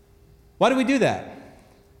 Why do we do that?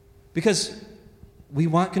 Because we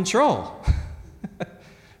want control.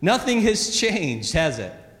 Nothing has changed, has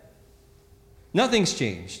it? Nothing's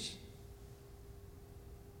changed.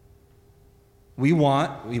 We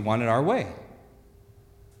want it our way.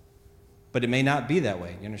 But it may not be that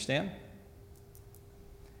way. You understand?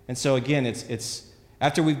 And so again, it's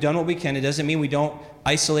after we've done what we can, it doesn't mean we don't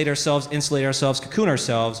isolate ourselves, insulate ourselves, cocoon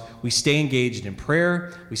ourselves. We stay engaged in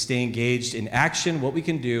prayer. We stay engaged in action, what we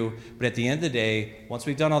can do. But at the end of the day, once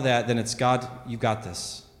we've done all that, then it's God, you got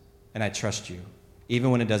this. And I trust you, even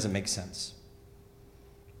when it doesn't make sense.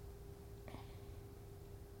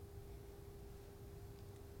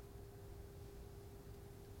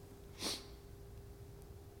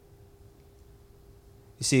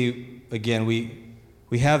 You see, again,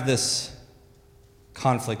 we have this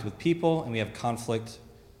conflict with people, and we have conflict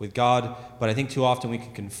with God, but I think too often we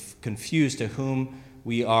can confuse to whom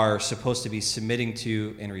we are supposed to be submitting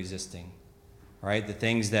to and resisting, right? The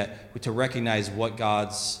things to recognize what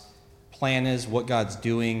God's plan is, what God's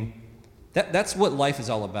doing. That's what life is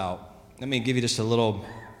all about. Let me give you just a little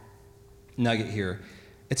nugget here.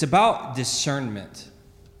 It's about discernment.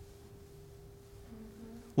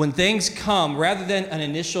 When things come, rather than an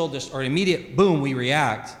initial or immediate boom, we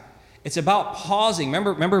react. It's about pausing.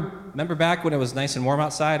 Remember back when it was nice and warm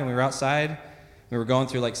outside, and we were outside, we were going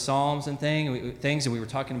through like Psalms and things, and we were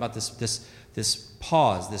talking about this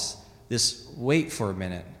pause, this wait for a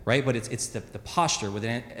minute, right? But it's the posture with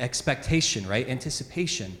an expectation, right?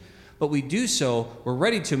 Anticipation. But we do so, we're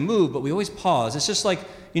ready to move, but we always pause. It's just like,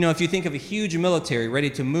 if you think of a huge military ready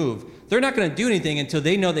to move, they're not going to do anything until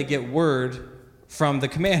they know they get word from the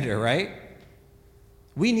commander, right?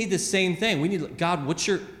 We need the same thing. We need, God, what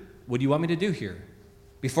do you want me to do here?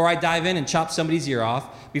 Before I dive in and chop somebody's ear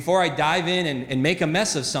off, before I dive in and make a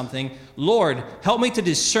mess of something, Lord, help me to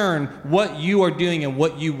discern what you are doing and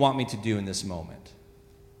what you want me to do in this moment.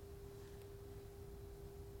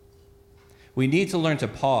 We need to learn to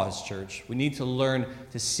pause, church. We need to learn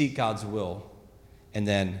to seek God's will and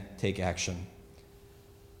then take action.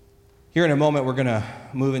 Here in a moment, we're going to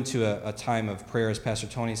move into a time of prayer, as Pastor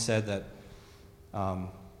Tony said, that I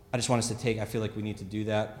just want us to take. I feel like we need to do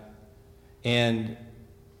that. And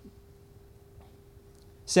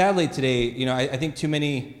sadly today, I think too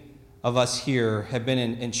many of us here have been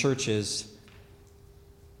in churches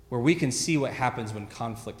where we can see what happens when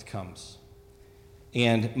conflict comes.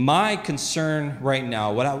 And my concern right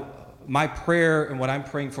now, my prayer and what I'm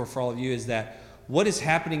praying for all of you is that what is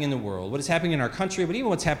happening in the world, what is happening in our country, but even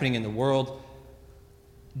what's happening in the world,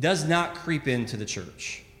 does not creep into the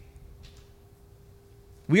church.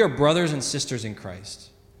 We are brothers and sisters in Christ.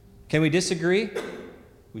 Can we disagree?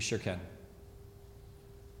 We sure can.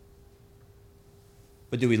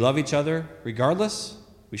 But do we love each other regardless?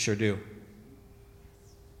 We sure do.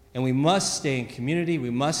 And we must stay in community. We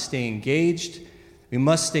must stay engaged. We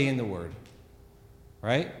must stay in the Word.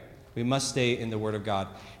 Right? We must stay in the Word of God.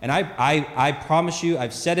 And I promise you,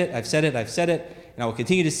 I've said it, and I will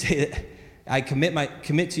continue to say it. I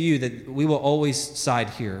commit to you that we will always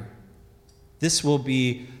side here. This will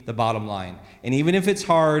be the bottom line. And even if it's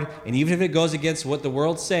hard, and even if it goes against what the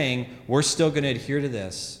world's saying, we're still going to adhere to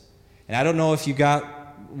this. And I don't know if you got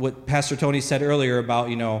what Pastor Tony said earlier about,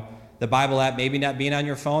 the Bible app maybe not being on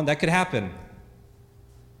your phone. That could happen.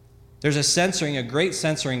 There's a great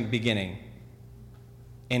censoring beginning.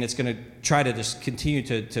 And it's going to try to just continue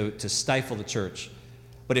to stifle the church.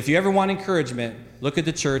 But if you ever want encouragement, look at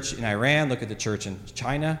the church in Iran, look at the church in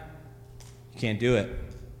China. You can't do it.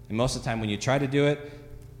 And most of the time when you try to do it,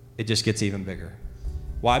 it just gets even bigger.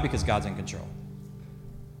 Why? Because God's in control.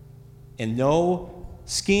 And no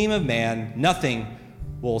scheme of man, nothing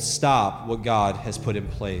will stop what God has put in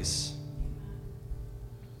place.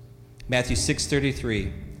 Matthew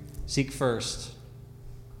 6:33, seek first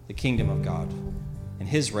the kingdom of God and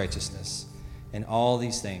his righteousness, and all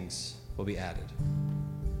these things will be added.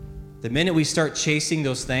 The minute we start chasing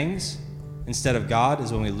those things instead of God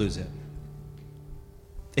is when we lose it.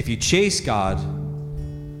 If you chase God,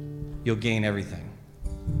 you'll gain everything.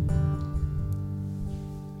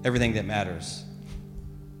 Everything that matters.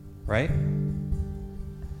 Right?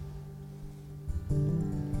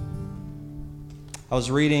 I was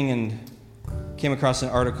reading and came across an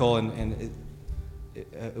article, and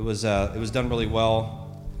it was done really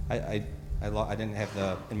well. I didn't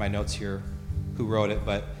have in my notes here who wrote it,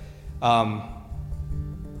 but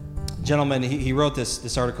gentleman, he wrote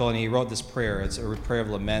this article, and he wrote this prayer. It's a prayer of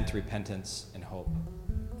lament, repentance, and hope.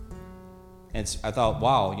 And I thought,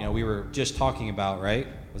 wow, we were just talking about, right?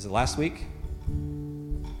 Was it last week?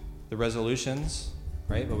 The resolutions,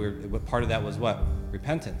 right? But part of that was what?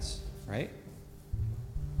 Repentance, right?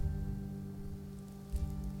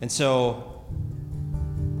 And so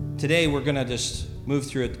today we're going to just move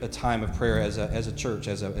through a time of prayer as a church,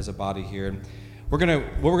 as a body here. And what we're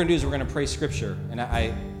going to do is we're going to pray Scripture. And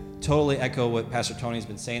I totally echo what Pastor Tony's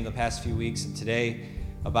been saying the past few weeks and today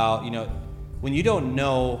about, when you don't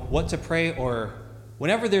know what to pray, or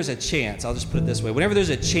whenever there's a chance, I'll just put it this way, whenever there's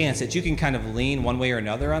a chance that you can kind of lean one way or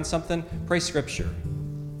another on something, pray Scripture.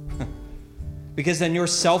 Because then your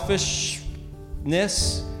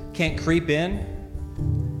selfishness can't creep in,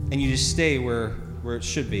 and you just stay where it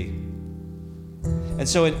should be. And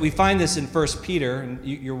so we find this in 1 Peter, and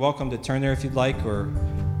you're welcome to turn there if you'd like,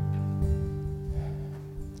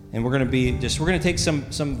 and we're going to take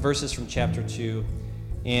some verses from chapter 2.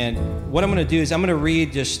 And what I'm going to do is I'm going to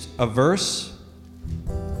read just a verse,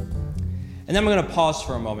 and then I'm going to pause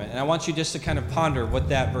for a moment. And I want you just to kind of ponder what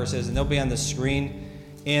that verse is, and they'll be on the screen.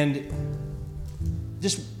 And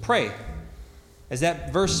just pray. As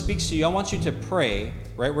that verse speaks to you, I want you to pray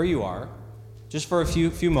right where you are, just for a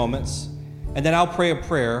few moments. And then I'll pray a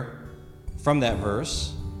prayer from that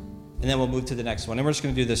verse, and then we'll move to the next one. And we're just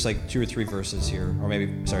going to do this like 2 or 3 verses here, or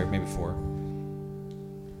maybe 4.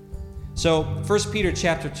 So 1 Peter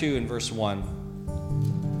chapter 2 and verse 1.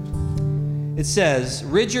 It says,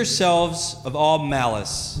 "Rid yourselves of all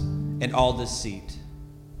malice and all deceit,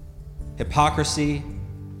 hypocrisy,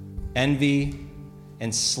 envy,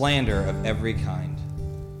 and slander of every kind."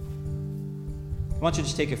 I want you to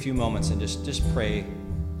just take a few moments and just pray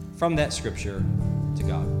from that scripture to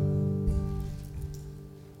God.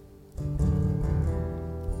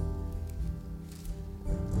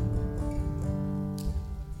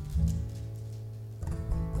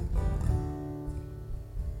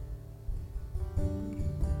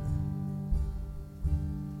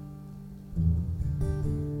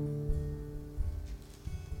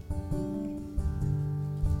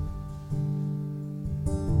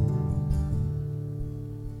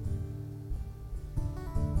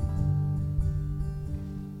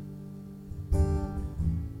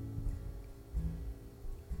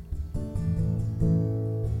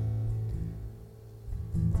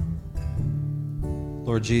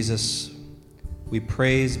 Lord Jesus, we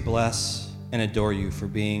praise, bless, and adore you for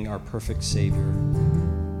being our perfect Savior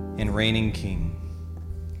and reigning King.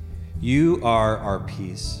 You are our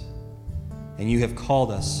peace, and you have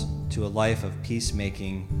called us to a life of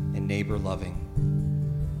peacemaking and neighbor loving.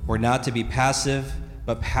 We're not to be passive,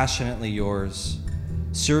 but passionately yours,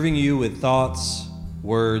 serving you with thoughts,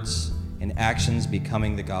 words, and actions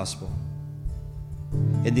becoming the gospel.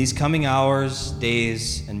 In these coming hours,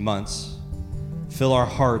 days, and months, fill our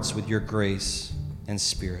hearts with your grace and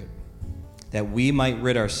spirit, that we might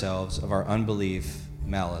rid ourselves of our unbelief,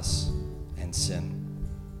 malice, and sin.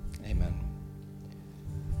 Amen.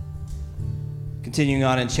 Continuing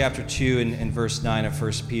on in chapter 2 and verse 9 of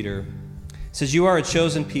 1 Peter, it says, "You are a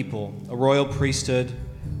chosen people, a royal priesthood,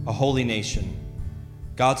 a holy nation,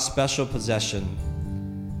 God's special possession,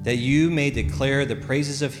 that you may declare the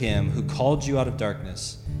praises of him who called you out of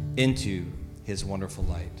darkness into his wonderful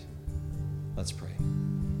light." Let's pray.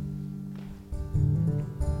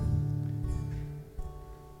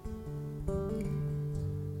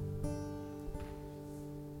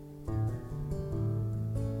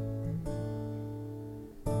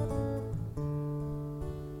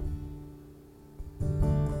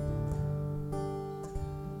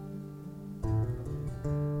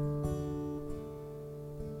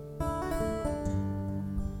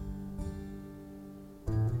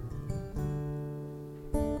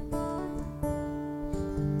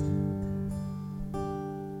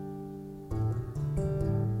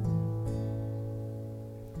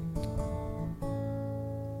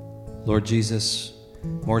 Lord Jesus,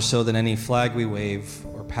 more so than any flag we wave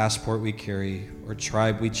or passport we carry or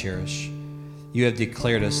tribe we cherish, you have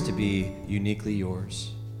declared us to be uniquely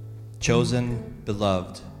yours, chosen,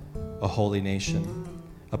 beloved, a holy nation,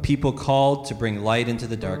 a people called to bring light into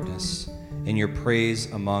the darkness and your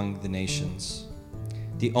praise among the nations.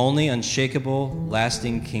 The only unshakable,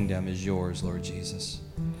 lasting kingdom is yours, Lord Jesus,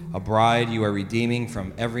 a bride you are redeeming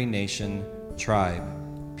from every nation, tribe,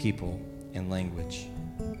 people, and language.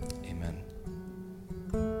 Amen.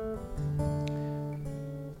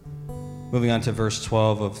 Moving on to verse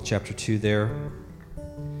 12 of chapter 2 there.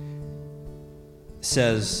 It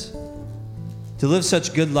says, to live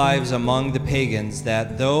such good lives among the pagans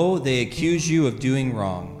that though they accuse you of doing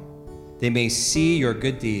wrong, they may see your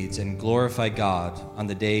good deeds and glorify God on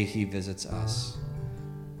the day he visits us.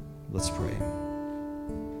 Let's pray.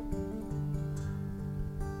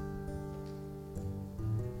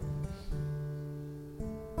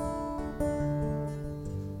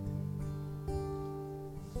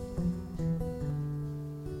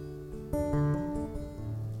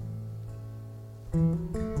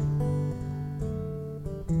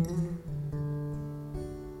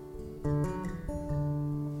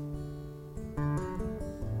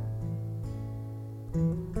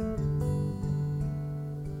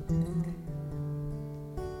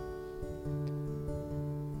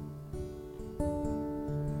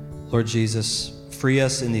 Lord Jesus, free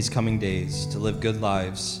us in these coming days to live good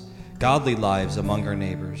lives, godly lives among our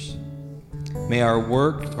neighbors. May our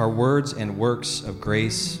words and works of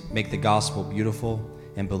grace make the gospel beautiful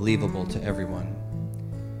and believable to everyone.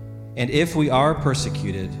 And if we are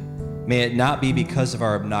persecuted, may it not be because of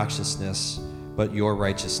our obnoxiousness, but your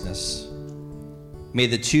righteousness. May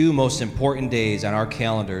the two most important days on our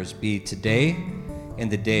calendars be today and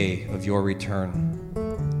the day of your return.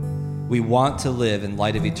 We want to live in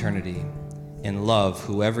light of eternity and love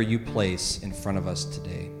whoever you place in front of us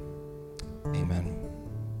today. Amen.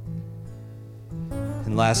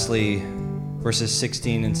 And lastly, verses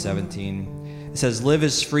 16 and 17, it says, live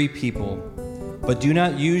as free people, but do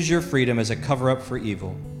not use your freedom as a cover-up for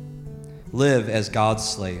evil. Live as God's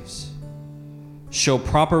slaves. Show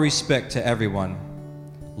proper respect to everyone.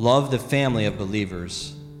 Love the family of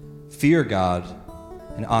believers. Fear God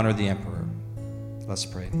and honor the emperor. Let's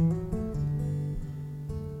pray.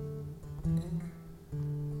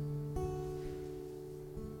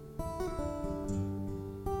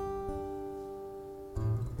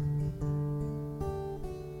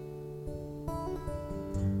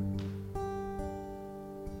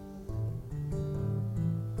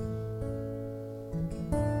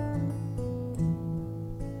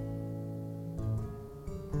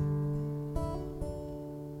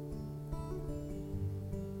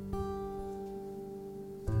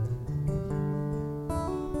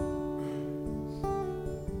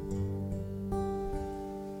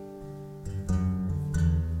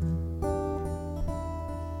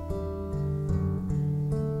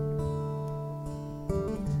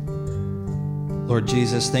 Lord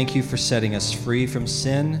Jesus, thank you for setting us free from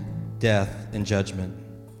sin, death, and judgment.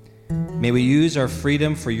 May we use our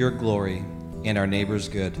freedom for your glory and our neighbor's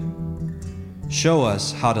good. Show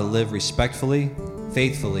us how to live respectfully,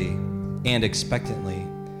 faithfully, and expectantly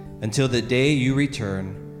until the day you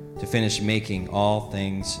return to finish making all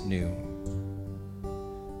things new.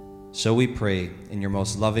 So we pray in your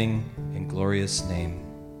most loving and glorious name.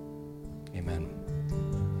 Amen.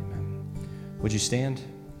 Amen. Would you stand?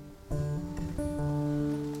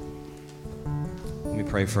 Let me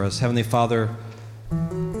pray for us. Heavenly Father,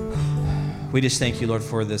 we just thank you, Lord,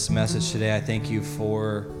 for this message today. I thank you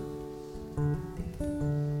for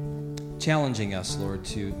challenging us, Lord,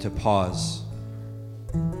 to pause,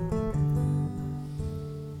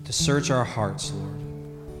 to search our hearts, Lord.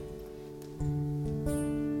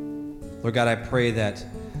 Lord God, I pray that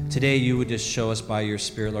today you would just show us by your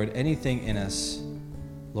Spirit, Lord, anything in us,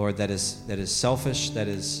 Lord, that is selfish, that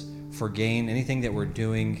is for gain, anything that we're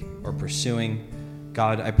doing or pursuing.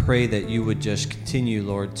 God, I pray that you would just continue,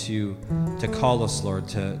 Lord, to call us, Lord,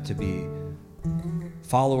 to be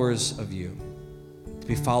followers of you, to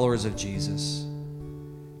be followers of Jesus.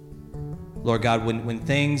 Lord God, when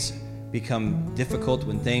things become difficult,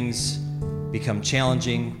 when things become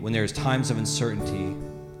challenging, when there's times of uncertainty,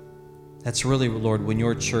 that's really, Lord, when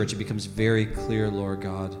your church, it becomes very clear, Lord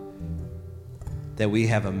God, that we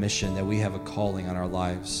have a mission, that we have a calling on our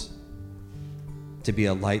lives to be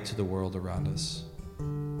a light to the world around us.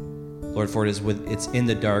 Lord, for it's in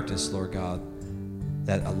the darkness, Lord God,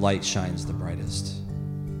 that a light shines the brightest.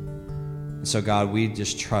 And so, God, we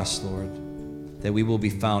just trust, Lord, that we will be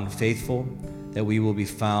found faithful, that we will be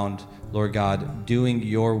found, Lord God, doing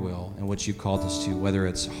your will and what you've called us to, whether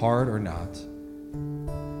it's hard or not.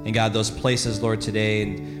 And God, those places, Lord, today,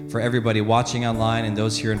 and for everybody watching online and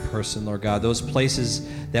those here in person, Lord God, those places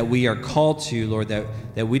that we are called to, Lord,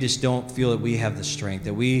 that we just don't feel that we have the strength,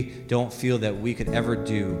 that we don't feel that we could ever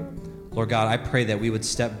do. Lord God, I pray that we would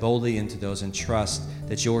step boldly into those and trust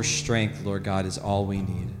that your strength, Lord God, is all we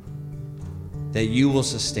need. That you will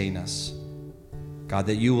sustain us. God,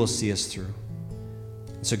 that you will see us through.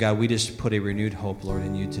 And so, God, we just put a renewed hope, Lord,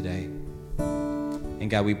 in you today. And,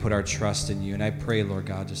 God, we put our trust in you. And I pray, Lord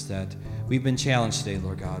God, just that we've been challenged today,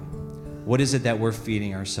 Lord God. What is it that we're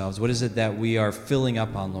feeding ourselves? What is it that we are filling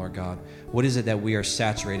up on, Lord God? What is it that we are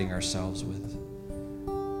saturating ourselves with?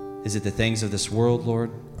 Is it the things of this world,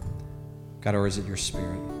 Lord? God, or is it your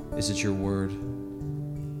spirit? Is it your word?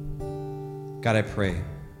 God, I pray,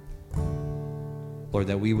 Lord,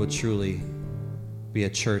 that we will truly be a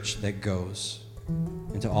church that goes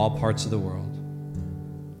into all parts of the world.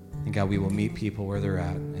 And God, we will meet people where they're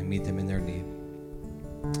at and meet them in their need.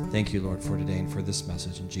 Thank you, Lord, for today and for this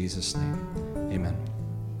message. In Jesus' name, amen.